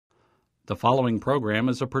The following program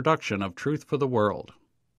is a production of Truth for the World.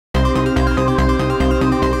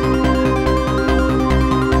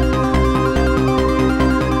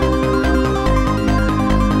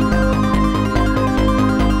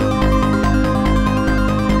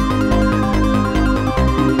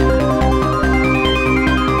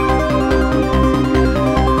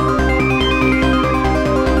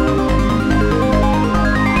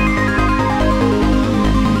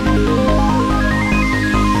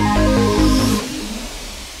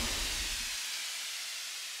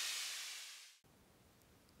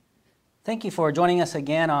 Thank you for joining us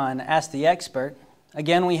again on Ask the Expert.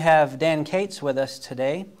 Again, we have Dan Cates with us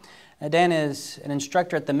today. Dan is an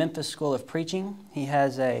instructor at the Memphis School of Preaching. He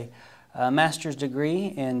has a master's degree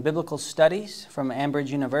in biblical studies from Ambridge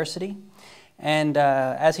University. And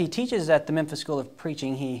as he teaches at the Memphis School of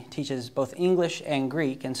Preaching, he teaches both English and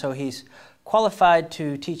Greek, and so he's qualified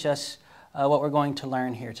to teach us what we're going to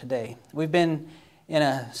learn here today. We've been in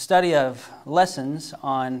a study of lessons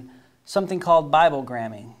on something called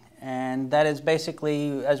Biblegramming. And that is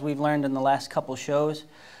basically, as we've learned in the last couple shows,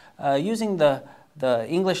 using the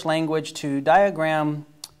English language to diagram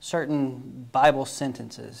certain Bible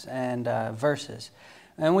sentences and verses.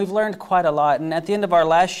 And we've learned quite a lot. And at the end of our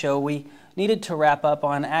last show, we needed to wrap up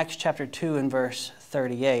on Acts chapter 2 and verse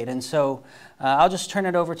 38. And so I'll just turn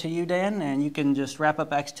it over to you, Dan, and you can just wrap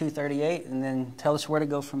up Acts 2:38 and then tell us where to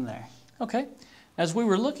go from there. Okay. As we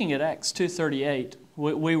were looking at Acts 2:38,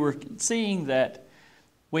 we were seeing that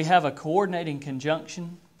we have a coordinating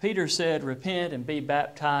conjunction. Peter said, repent and be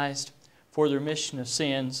baptized for the remission of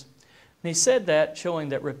sins. And he said that, showing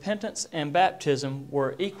that repentance and baptism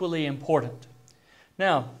were equally important.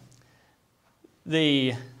 Now,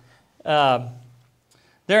 there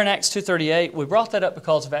in Acts 2:38, we brought that up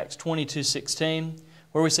because of Acts 22:16,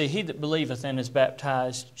 where we see, he that believeth and is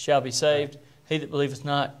baptized shall be saved. He that believeth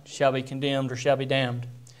not shall be condemned or shall be damned.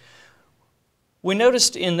 We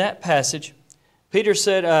noticed in that passage, Peter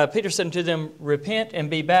said unto them, repent and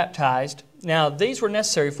be baptized. Now, these were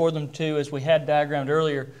necessary for them to, as we had diagrammed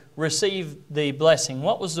earlier, receive the blessing.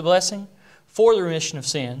 What was the blessing? For the remission of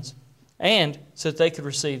sins, and so that they could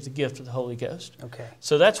receive the gift of the Holy Ghost. Okay.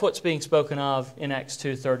 So that's what's being spoken of in Acts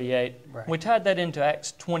 2:38. Right. We tied that into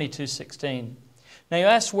Acts 22:16. Now, you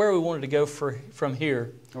asked where we wanted to go from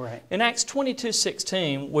here. Right. In Acts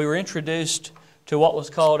 22:16, we were introduced to what was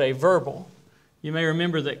called a verbal. You may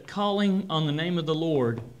remember that calling on the name of the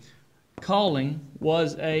Lord, calling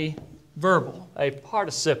was a verbal, a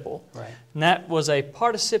participle. Right. And that was a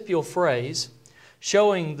participial phrase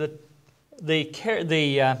showing the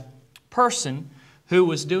person who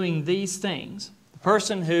was doing these things, the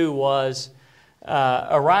person who was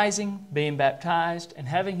arising, being baptized, and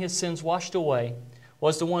having his sins washed away,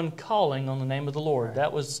 was the one calling on the name of the Lord.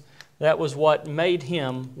 Right. That was what made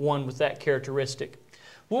him one with that characteristic.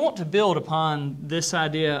 We want to build upon this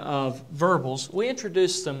idea of verbals. We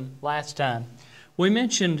introduced them last time. We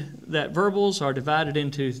mentioned that verbals are divided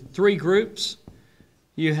into three groups.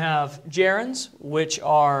 You have gerunds, which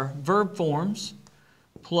are verb forms,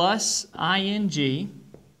 plus ing,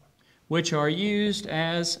 which are used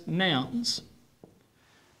as nouns.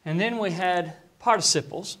 And then we had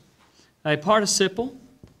participles. A participle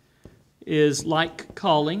is like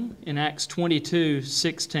calling in Acts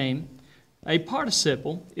 22:16. A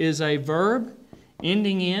participle is a verb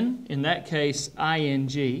ending in that case,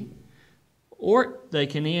 ing, or they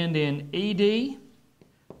can end in ed,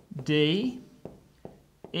 d,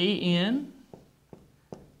 en,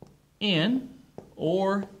 n,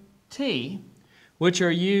 or t, which are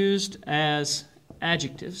used as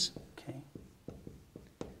adjectives. Okay.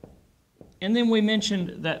 And then we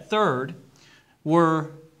mentioned that third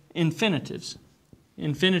were infinitives.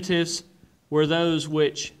 Infinitives were those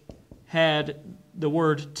which had the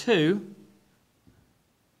word to,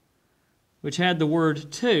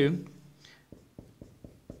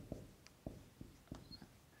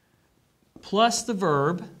 plus the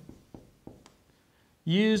verb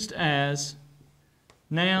used as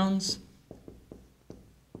nouns,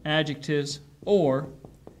 adjectives, or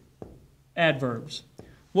adverbs.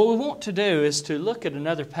 What we want to do is to look at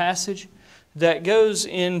another passage that goes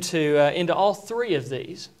into all three of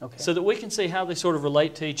these, okay, so that we can see how they sort of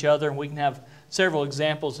relate to each other, and we can have several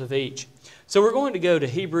examples of each. So we're going to go to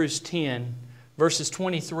Hebrews 10, verses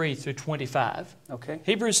 23 through 25. Okay.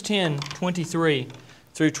 Hebrews 10, 23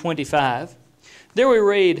 through 25. There we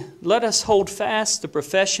read, let us hold fast the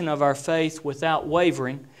profession of our faith without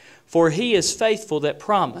wavering, for he is faithful that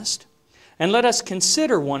promised. And let us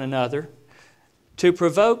consider one another to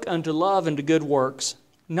provoke unto love and to good works,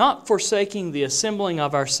 not forsaking the assembling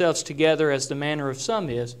of ourselves together as the manner of some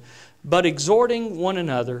is, but exhorting one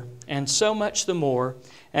another, and so much the more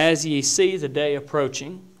as ye see the day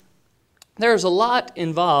approaching. There's a lot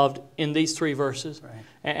involved in these 3 verses, Right.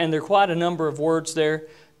 and there are quite a number of words there,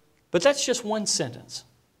 but that's just one sentence.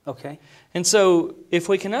 Okay. And so if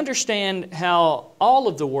we can understand how all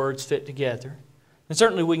of the words fit together, then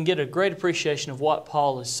certainly we can get a great appreciation of what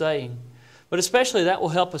Paul is saying. But especially that will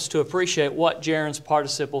help us to appreciate what gerunds,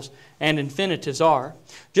 participles, and infinitives are.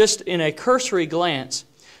 Just in a cursory glance,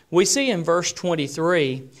 we see in verse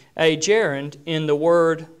 23 a gerund in the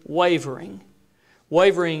word wavering.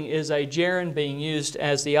 Wavering is a gerund being used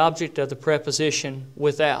as the object of the preposition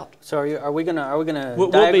without. So are we gonna We'll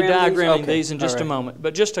be diagramming these? these in just a moment.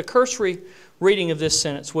 But just a cursory reading of this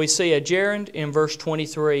sentence, we see a gerund in verse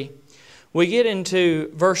 23. We get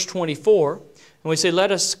into verse 24, and we say, let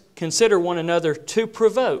us consider one another to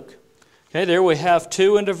provoke. Okay, there we have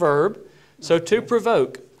to and a verb. So to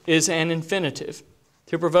provoke is an infinitive.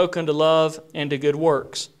 To provoke unto love and to good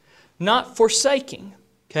works. Not forsaking.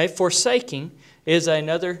 Okay, forsaking is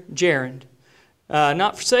another gerund.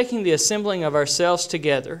 Not forsaking the assembling of ourselves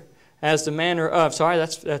together as the manner of,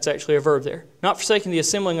 that's actually a verb there. Not forsaking the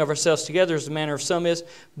assembling of ourselves together as the manner of some is,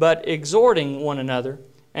 but exhorting one another,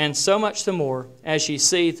 and so much the more as ye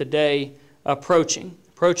see the day approaching.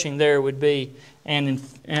 Approaching there would be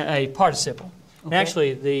a participle. Okay. And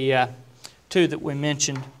actually the 2 that we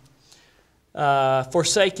mentioned,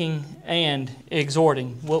 forsaking and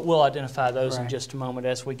exhorting, we'll identify those in just a moment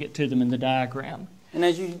as we get to them in the diagram. And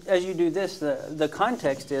as you do this, the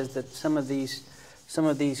context is that some of these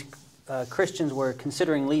Christians were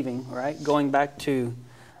considering leaving, right? Going back to,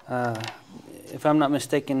 if I'm not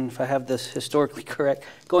mistaken, if I have this historically correct,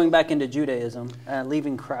 going back into Judaism,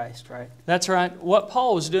 leaving Christ, right? That's right. What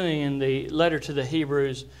Paul was doing in the letter to the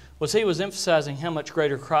Hebrews was he was emphasizing how much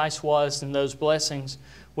greater Christ was than those blessings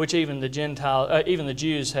which even the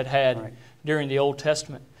Jews had during the Old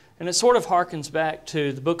Testament. And it sort of harkens back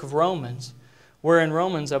to the book of Romans, where in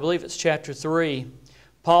Romans, I believe it's chapter 3,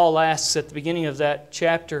 Paul asks at the beginning of that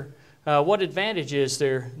chapter, what advantage is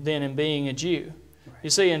there then in being a Jew? Right. You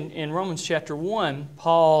see, in Romans chapter 1,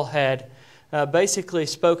 Paul had basically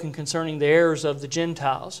spoken concerning the errors of the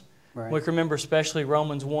Gentiles. Right. We can remember especially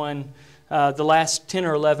Romans 1, the last 10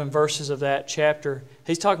 or 11 verses of that chapter.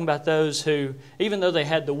 He's talking about those who, even though they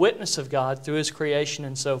had the witness of God through His creation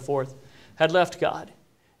and so forth, had left God.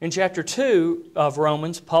 In chapter 2 of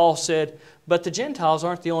Romans, Paul said, but the Gentiles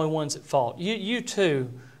aren't the only ones at fault. You too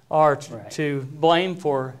are to blame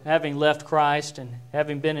for having left Christ and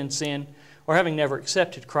having been in sin or having never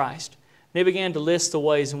accepted Christ. And he began to list the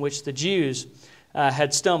ways in which the Jews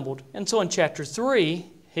had stumbled. And so in chapter 3,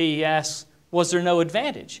 he asks, was there no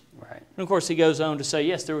advantage? Right. And of course he goes on to say,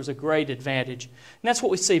 yes, there was a great advantage. And that's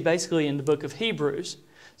what we see basically in the book of Hebrews.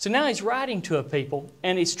 So now he's writing to a people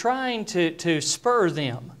and he's trying to spur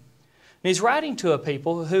them. And he's writing to a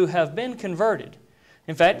people who have been converted.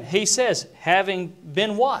 In fact, he says, having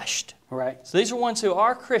been washed. Right. So these are ones who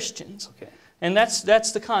are Christians. Okay. And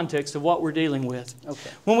that's the context of what we're dealing with.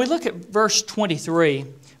 Okay. When we look at verse 23,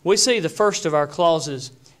 we see the first of our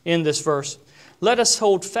clauses in this verse. Let us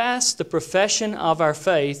hold fast the profession of our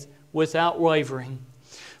faith without wavering.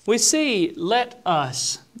 We see, let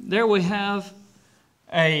us. There we have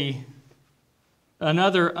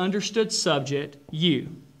another understood subject, you.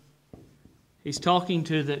 He's talking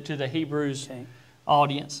to the Hebrews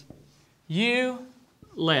audience. You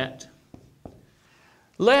let.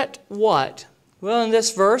 Let what? Well, in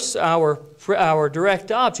this verse, our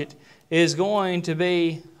direct object is going to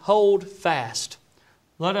be hold fast.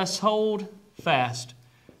 Let us hold fast.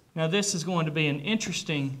 Now, this is going to be an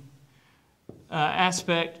interesting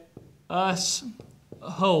aspect. Us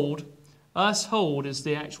hold. Us hold is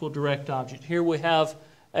the actual direct object. Here we have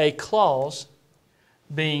a clause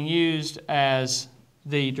being used as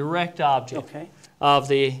the direct object of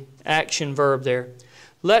the action verb there.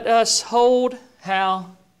 Let us hold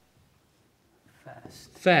how?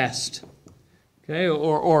 Fast. Okay,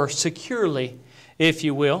 or securely, if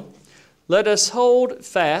you will. Let us hold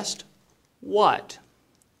fast what?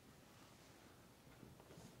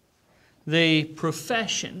 The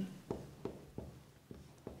profession.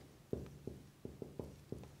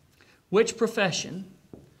 Which profession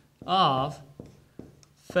of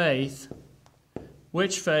faith?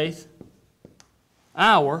 Which faith?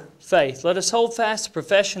 Our faith. Let us hold fast the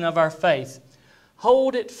profession of our faith.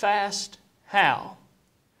 Hold it fast how?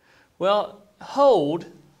 Well, hold,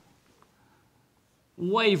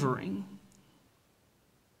 wavering.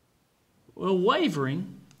 Well,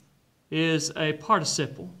 wavering is a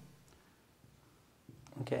participle.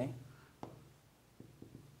 Okay.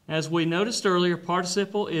 As we noticed earlier,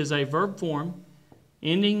 participle is a verb form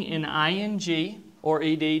ending in ing or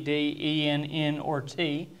ed, d, en, n, or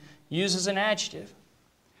t uses an adjective.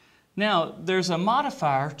 Now, there's a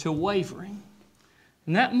modifier to wavering,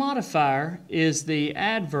 and that modifier is the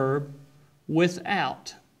adverb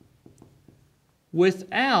without.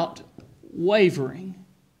 Without wavering,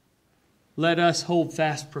 let us hold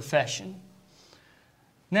fast profession.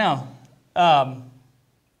 Now,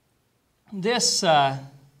 this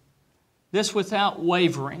without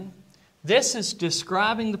wavering, this is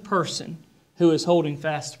describing the person who is holding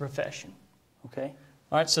fast to profession. Okay.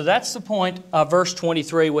 All right, so that's the point of verse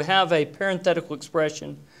 23. We have a parenthetical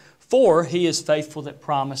expression, for he is faithful that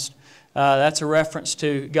promised. That's a reference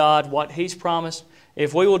to God, what He's promised.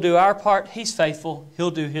 If we will do our part, He's faithful.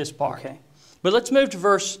 He'll do His part. Okay. But let's move to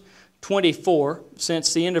verse 24,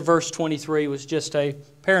 since the end of verse 23 was just a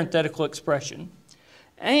parenthetical expression.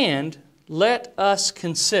 And let us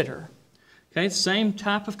consider. Okay, same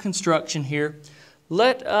type of construction here.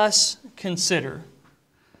 Let us consider.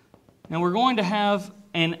 Now we're going to have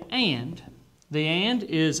an and. The and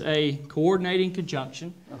is a coordinating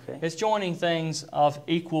conjunction. Okay. It's joining things of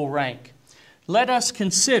equal rank. Let us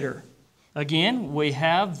consider. Again, we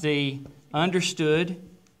have the understood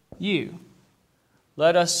you.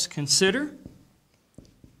 Let us consider.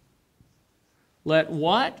 Let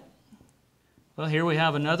what? Well, here we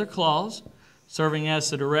have another clause serving as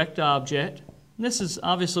the direct object. This is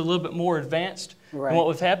obviously a little bit more advanced than what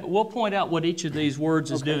we've had, but we'll point out what each of these words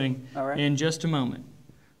is doing in just a moment.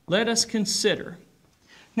 Let us consider.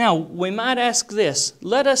 Now, we might ask this,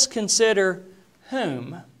 let us consider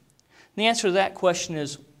whom? The answer to that question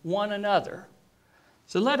is one another.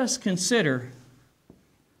 So let us consider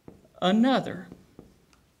another.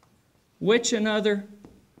 Which another?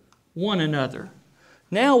 One another.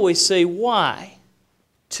 Now we see why.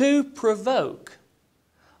 To provoke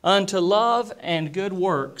unto love and good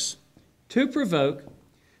works. To provoke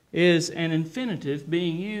is an infinitive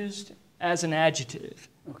being used as an adjective.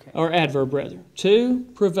 Okay. Or adverb, rather. To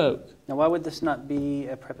provoke. Now, why would this not be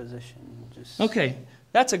a preposition? Okay,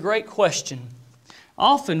 that's a great question.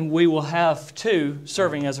 Often we will have to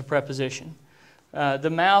serving as a preposition. The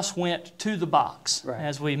mouse went to the box,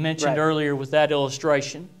 as we mentioned earlier with that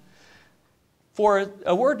illustration. For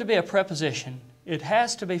a word to be a preposition, it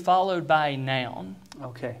has to be followed by a noun.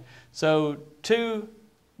 Okay. So, to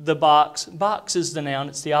the box, box is the noun,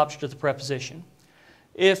 it's the object of the preposition.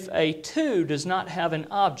 If a to does not have an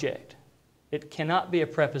object, it cannot be a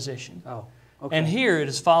preposition. Oh, okay. And here it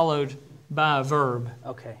is followed by a verb.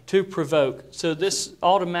 Okay. To provoke. So this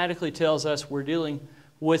automatically tells us we're dealing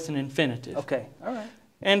with an infinitive. Okay, all right.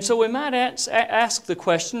 And so we might ask the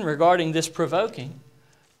question regarding this provoking.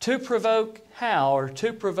 To provoke how, or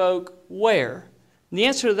to provoke where? And the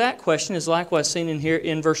answer to that question is likewise seen in here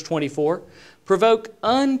in verse 24. Provoke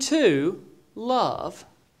unto love.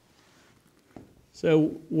 So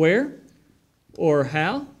where or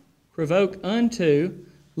how? Provoke unto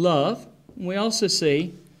love. We also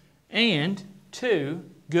see and to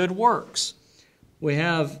good works. We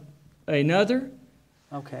have another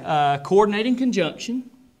coordinating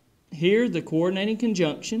conjunction. Here the coordinating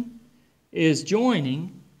conjunction is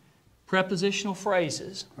joining prepositional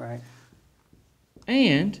phrases. Right.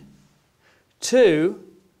 And to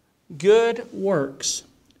good works.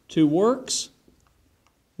 To works.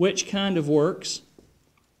 Which kind of works?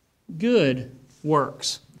 Good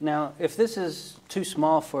works. Now, if this is too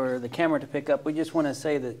small for the camera to pick up, we just want to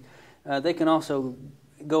say that they can also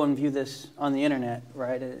go and view this on the internet,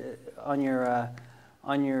 right? On your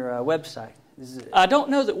website. I don't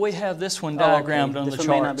know that we have this one diagrammed on the charts. This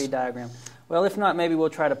one may not be diagrammed. Well, if not, maybe we'll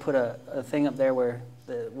try to put a thing up there where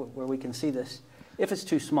we can see this, if it's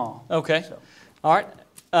too small. Okay. So. All right.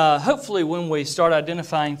 Hopefully when we start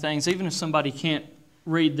identifying things, even if somebody can't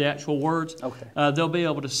read the actual words, they'll be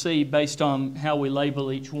able to see based on how we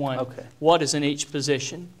label each one what is in each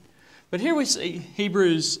position. But here we see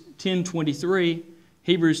Hebrews 10:23,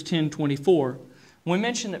 Hebrews 10:24. We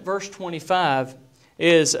mentioned that verse 25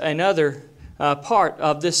 is another part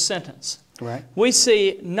of this sentence. Right. We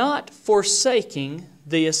see not forsaking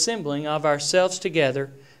the assembling of ourselves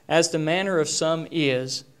together as the manner of some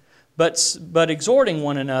is, but exhorting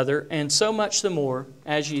one another, and so much the more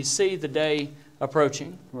as ye see the day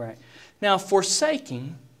approaching. Right. Now,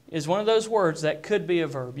 forsaking is one of those words that could be a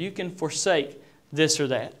verb. You can forsake this or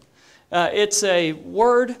that. It's a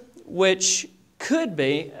word which could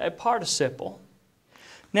be a participle.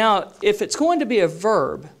 Now, if it's going to be a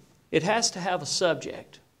verb, it has to have a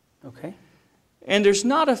subject. Okay. And there's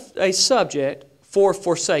not a subject for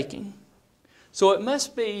forsaking. So it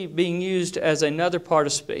must be being used as another part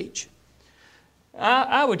of speech.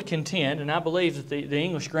 I would contend, and I believe that the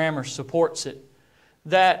English grammar supports it,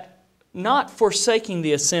 that not forsaking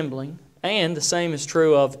the assembling, and the same is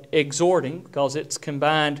true of exhorting, because it's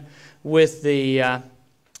combined with the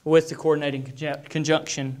coordinating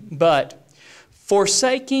conjunction, but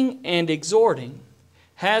forsaking and exhorting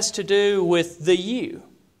has to do with the you.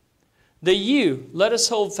 The you, let us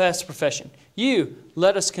hold fast the profession. You,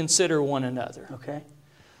 let us consider one another. Okay.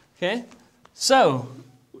 Okay? So,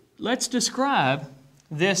 let's describe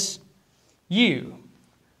this you.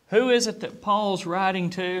 Who is it that Paul's writing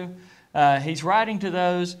to? He's writing to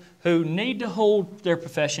those who need to hold their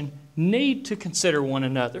profession, need to consider one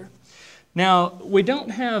another. Now, we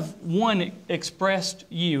don't have one expressed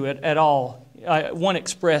you at all, one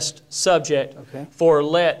expressed subject for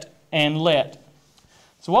let and let.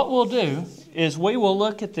 So what we'll do is we will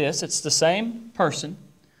look at this, it's the same person,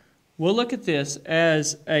 we'll look at this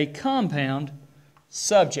as a compound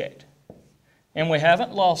subject. And we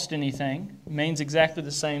haven't lost anything. It means exactly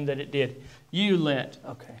the same that it did. You let.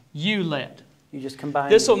 Okay. You let. You just combine.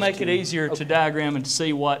 This will make it easier to diagram and to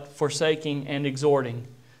see what forsaking and exhorting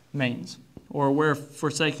means, or where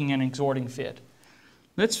forsaking and exhorting fit.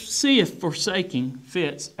 Let's see if forsaking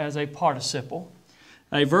fits as a participle,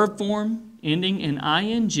 a verb form ending in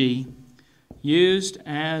ing used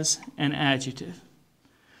as an adjective.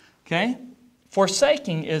 Okay?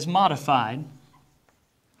 Forsaking is modified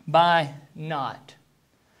by not.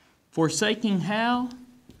 Forsaking how?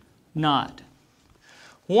 Not.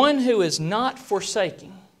 One who is not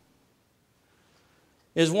forsaking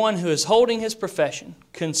is one who is holding his profession,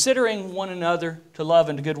 considering one another to love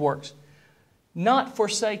and to good works. Not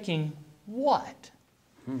forsaking what?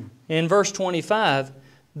 In verse 25,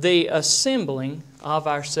 the assembling of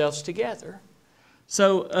ourselves together.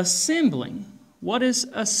 So assembling, what is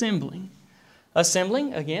assembling?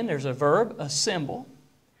 Assembling, again, there's a verb, assemble.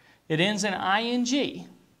 It ends in ing.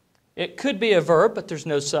 It could be a verb, but there's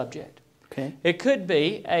no subject. Okay. It could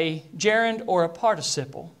be a gerund or a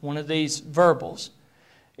participle, one of these verbals.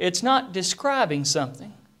 It's not describing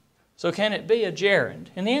something. So can it be a gerund?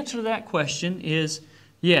 And the answer to that question is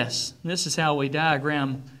yes. This is how we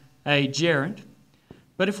diagram a gerund.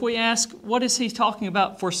 But if we ask, what is he talking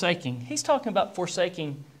about forsaking? He's talking about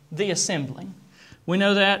forsaking the assembling. We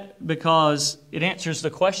know that because it answers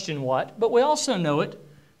the question what, but we also know it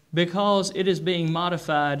because it is being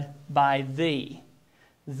modified by the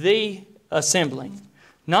assembling.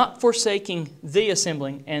 Not forsaking the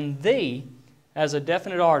assembling, and the, as a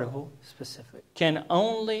definite article, specific, can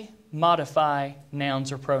only modify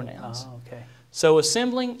nouns or pronouns. Oh, okay. So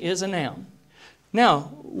assembling is a noun.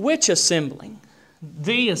 Now, which assembling?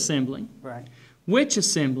 The assembling. Right. Which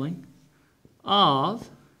assembling of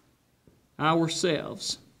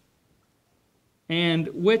ourselves? And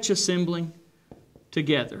which assembling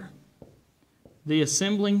together? The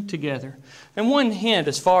assembling together. And one hint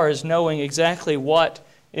as far as knowing exactly what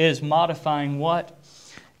is modifying what,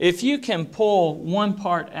 if you can pull one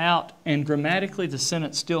part out and grammatically the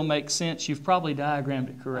sentence still makes sense, you've probably diagrammed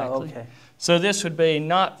it correctly. Oh, okay. So this would be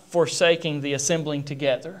not forsaking the assembling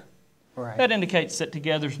together. Right. That indicates that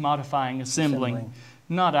together is modifying assembling,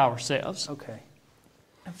 not ourselves. Okay.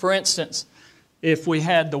 For instance, if we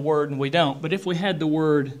had the word, and we don't, but if we had the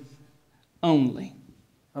word only.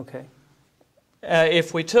 Okay.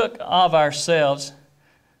 If we took of ourselves,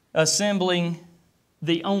 assembling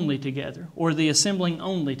the only together, or the assembling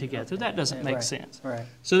only together, that doesn't make sense. Right.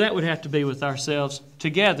 So that would have to be with ourselves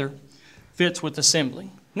together, fits with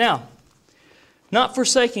assembling. Now, not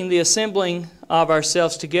forsaking the assembling of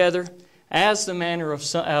ourselves together, as the manner of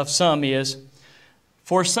some is,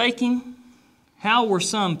 forsaking, how were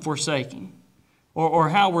some forsaking? Or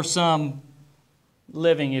how were some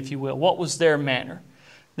living, if you will? What was their manner?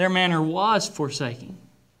 Their manner was forsaking.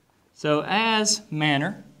 So as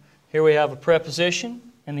manner, here we have a preposition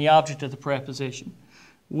and the object of the preposition.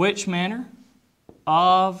 Which manner?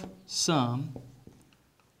 Of some.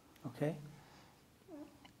 Okay.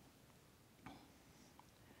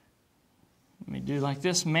 Let me do like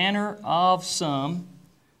this. Manner of some.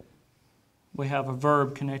 We have a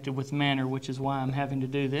verb connected with manner, which is why I'm having to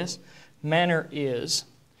do this. Manner is.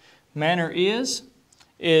 Manner is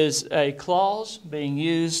a clause being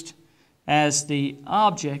used as the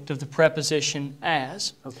object of the preposition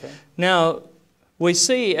as. Okay. Now, we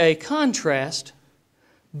see a contrast,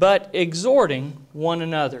 but exhorting one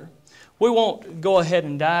another. We won't go ahead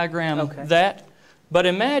and diagram that, but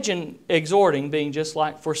imagine exhorting being just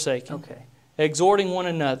like forsaking. Okay. Exhorting one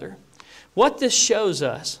another. What this shows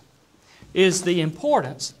us is the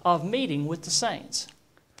importance of meeting with the saints.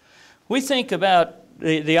 We think about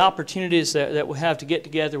the opportunities that we have to get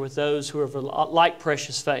together with those who are of like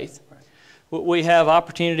precious faith. Right. we have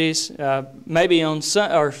opportunities, maybe on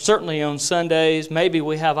or certainly on Sundays. Maybe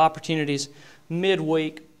we have opportunities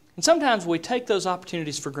midweek, and sometimes we take those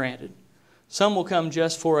opportunities for granted. Some will come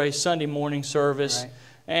just for a Sunday morning service, right,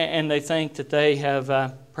 and they think that they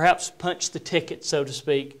have perhaps punched the ticket, so to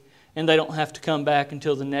speak, and they don't have to come back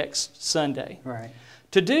until the next Sunday. right.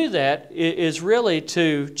 To do that is really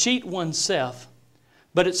to cheat oneself,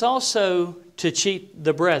 but it's also to cheat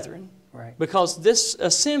the brethren. Right. Because this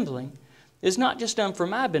assembling is not just done for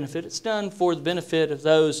my benefit, it's done for the benefit of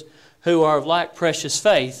those who are of like precious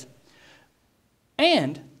faith.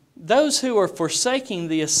 And those who are forsaking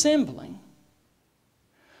the assembling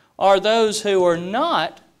are those who are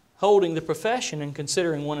not holding the profession and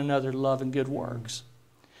considering one another love and good works.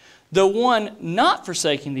 The one not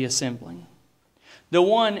forsaking the assembling, the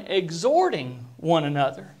one exhorting one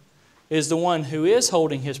another, is the one who is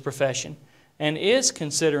holding his profession and is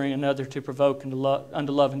considering another to provoke unto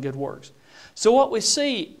love and good works. So what we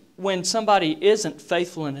see when somebody isn't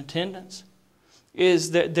faithful in attendance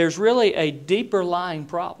is that there's really a deeper lying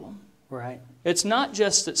problem. Right. It's not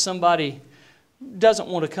just that somebody doesn't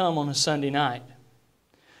want to come on a Sunday night.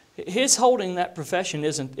 His holding that profession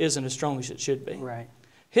isn't as strong as it should be. Right.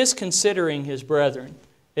 His considering his brethren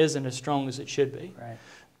isn't as strong as it should be. Right.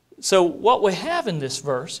 So what we have in this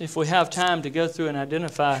verse, if we have time to go through and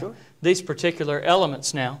identify Sure. these particular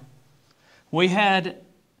elements now, we had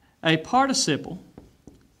a participle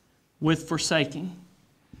with forsaking.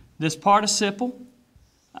 This participle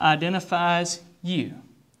identifies you.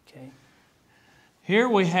 Okay. Here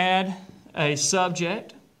we had a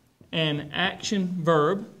subject, an action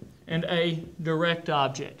verb, and a direct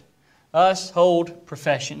object. Us, hold,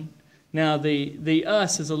 profession. Now the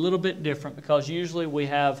us is a little bit different because usually we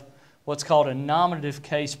have what's called a nominative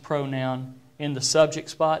case pronoun in the subject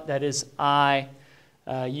spot. That is I,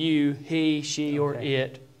 you, he, she, or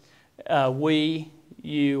it, we,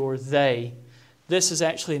 you, or they. This is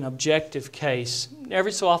actually an objective case.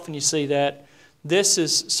 Every so often you see that. This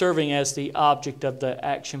is serving as the object of the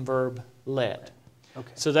action verb let.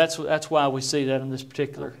 Okay. So that's why we see that in this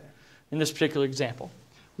particular example.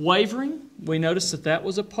 Wavering, we notice that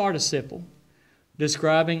was a participle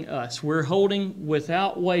describing us. We're holding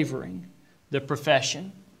without wavering the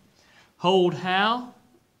profession. Hold how?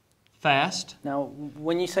 Fast. Now,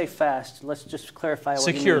 when you say fast, let's just clarify what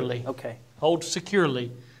Securely. you mean. Okay. Hold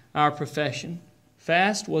securely our profession.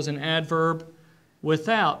 Fast was an adverb.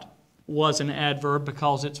 Without was an adverb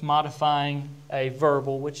because it's modifying a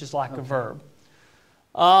verbal, which is like a verb.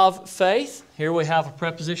 Of faith, here we have a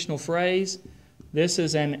prepositional phrase. This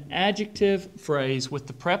is an adjective phrase with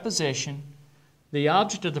the preposition, the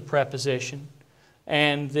object of the preposition,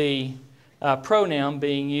 and the pronoun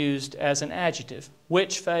being used as an adjective.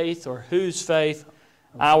 Which faith or whose faith?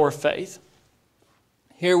 Our faith.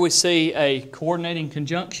 Here we see a coordinating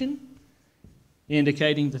conjunction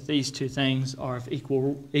indicating that these two things are of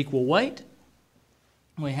equal weight.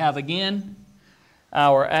 We have again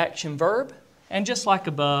our action verb, and just like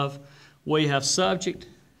above, we have subject,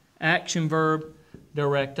 action verb,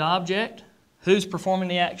 direct object. Who's performing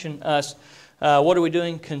the action? Us. What are we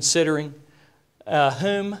doing? Considering.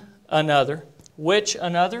 Whom? Another. Which?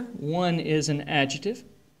 Another. One is an adjective.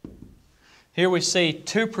 Here we see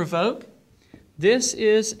to provoke. This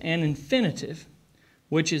is an infinitive,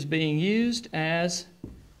 which is being used as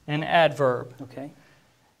an adverb. Okay.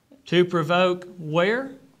 To provoke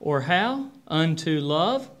where or how? Unto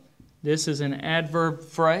love. This is an adverb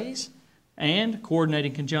phrase and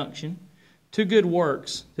coordinating conjunction. To good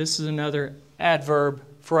works. This is another adverb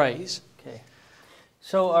phrase. Okay.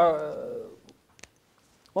 So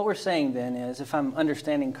what we're saying then is, if I'm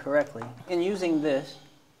understanding correctly, in using this,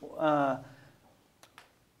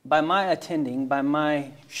 by my attending, by my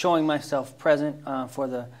showing myself present for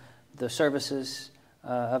the services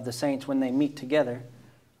of the saints when they meet together,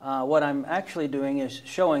 what I'm actually doing is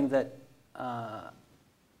showing that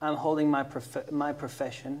I'm holding my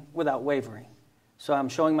profession without wavering. So I'm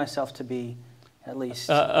showing myself to be at least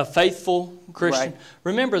a faithful Christian. Right.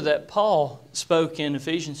 Remember that Paul spoke in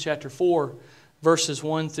Ephesians chapter 4, verses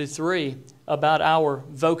 1 through 3, about our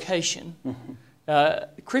vocation.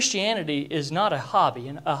 Mm-hmm. Christianity is not a hobby,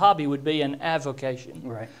 and a hobby would be an avocation.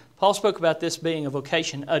 Right. Paul spoke about this being a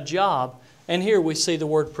vocation, a job, and here we see the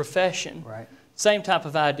word profession. Right. Same type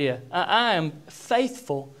of idea. I am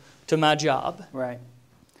faithful to my job. Right.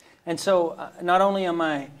 And so not only am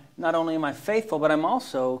I faithful, but I'm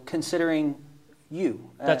also considering you.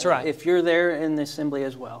 That's right. If you're there in the assembly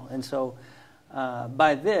as well. And so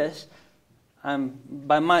by this,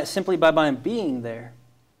 simply by my being there.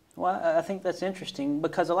 Well, I think that's interesting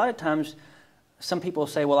because a lot of times some people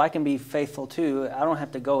say, well, I can be faithful too. I don't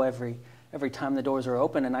have to go every every time the doors are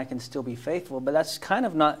open and I can still be faithful. But that's kind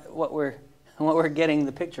of not what we're getting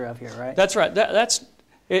the picture of here, right? That's right.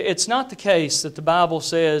 It's not the case that the Bible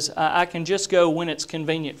says I can just go when it's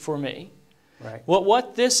convenient for me. Right.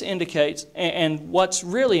 What this indicates, and what's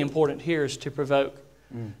really important here, is to provoke.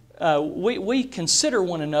 We consider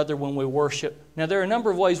one another when we worship. Now, there are a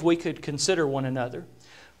number of ways we could consider one another.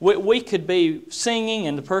 We could be singing,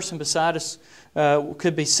 and the person beside us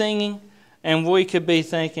could be singing, and we could be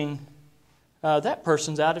thinking, that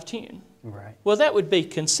person's out of tune. Right. Well, that would be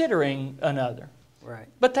considering another. Right.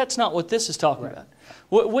 But that's not what this is talking Right. about.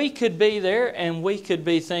 We could be there, and we could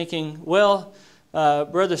be thinking, well,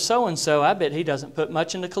 Brother so-and-so, I bet he doesn't put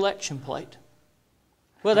much in the collection plate.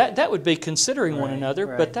 Well, that would be considering one another,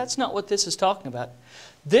 but that's not what this is talking about.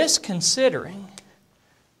 This considering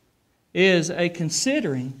is a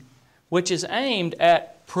considering which is aimed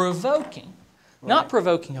at provoking. Not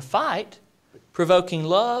provoking a fight, provoking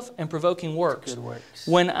love and provoking works. Good works.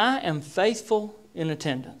 When I am faithful in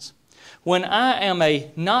attendance, when I am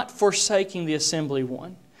a not forsaking the assembly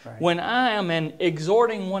one, when I am an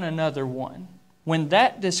exhorting one another one, when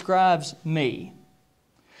that describes me,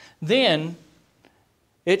 then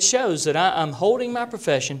it shows that I'm holding my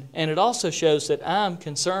profession, and it also shows that I'm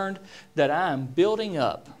concerned that I'm building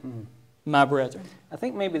up my brethren. I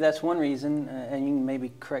think maybe that's one reason, and you can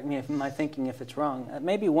maybe correct me if my thinking if it's wrong.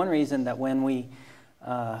 Maybe one reason that when we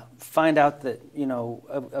find out that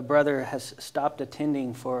a brother has stopped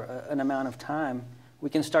attending for an amount of time, we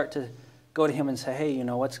can start to go to him and say, hey,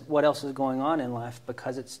 what else is going on in life?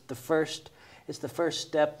 Because it's the first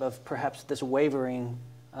step of perhaps this wavering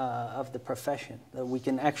of the profession. That we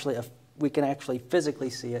can actually physically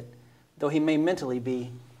see it, though he may mentally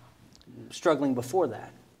be struggling before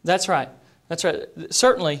that. That's right. That's right.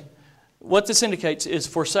 Certainly, what this indicates is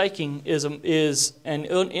forsaking is an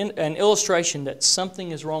illustration that something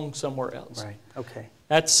is wrong somewhere else. Right. Okay.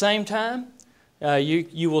 At the same time,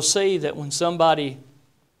 you will see that when somebody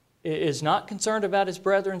is not concerned about his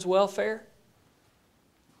brethren's welfare,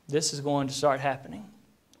 this is going to start happening.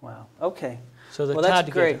 Wow. Okay. So they're well, tied that's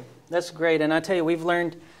together. great. That's great. And I tell you, we've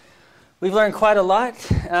learned quite a lot.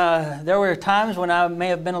 There were times when I may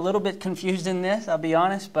have been a little bit confused in this, I'll be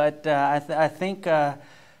honest, but I think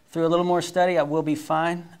through a little more study I will be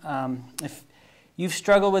fine. If you've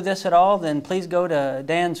struggled with this at all, then please go to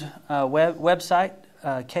Dan's website,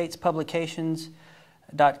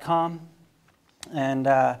 katespublications.com,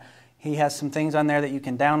 and he has some things on there that you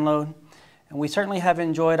can download. And we certainly have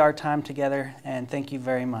enjoyed our time together, and thank you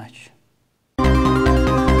very much.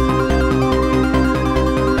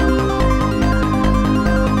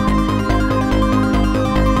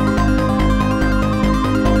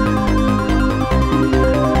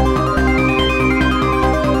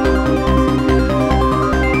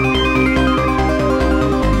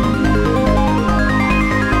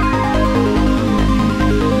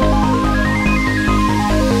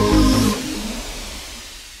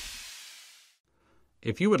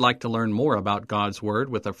 If you would like to learn more about God's Word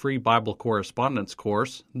with a free Bible correspondence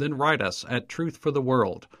course, then write us at Truth for the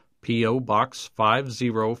World, P.O. Box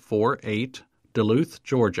 5048, Duluth,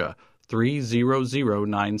 Georgia,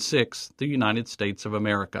 30096, the United States of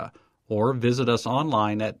America, or visit us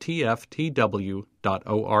online at TFTW.org.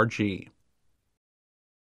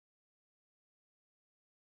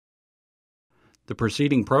 The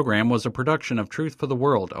preceding program was a production of Truth for the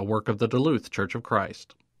World, a work of the Duluth Church of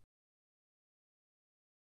Christ.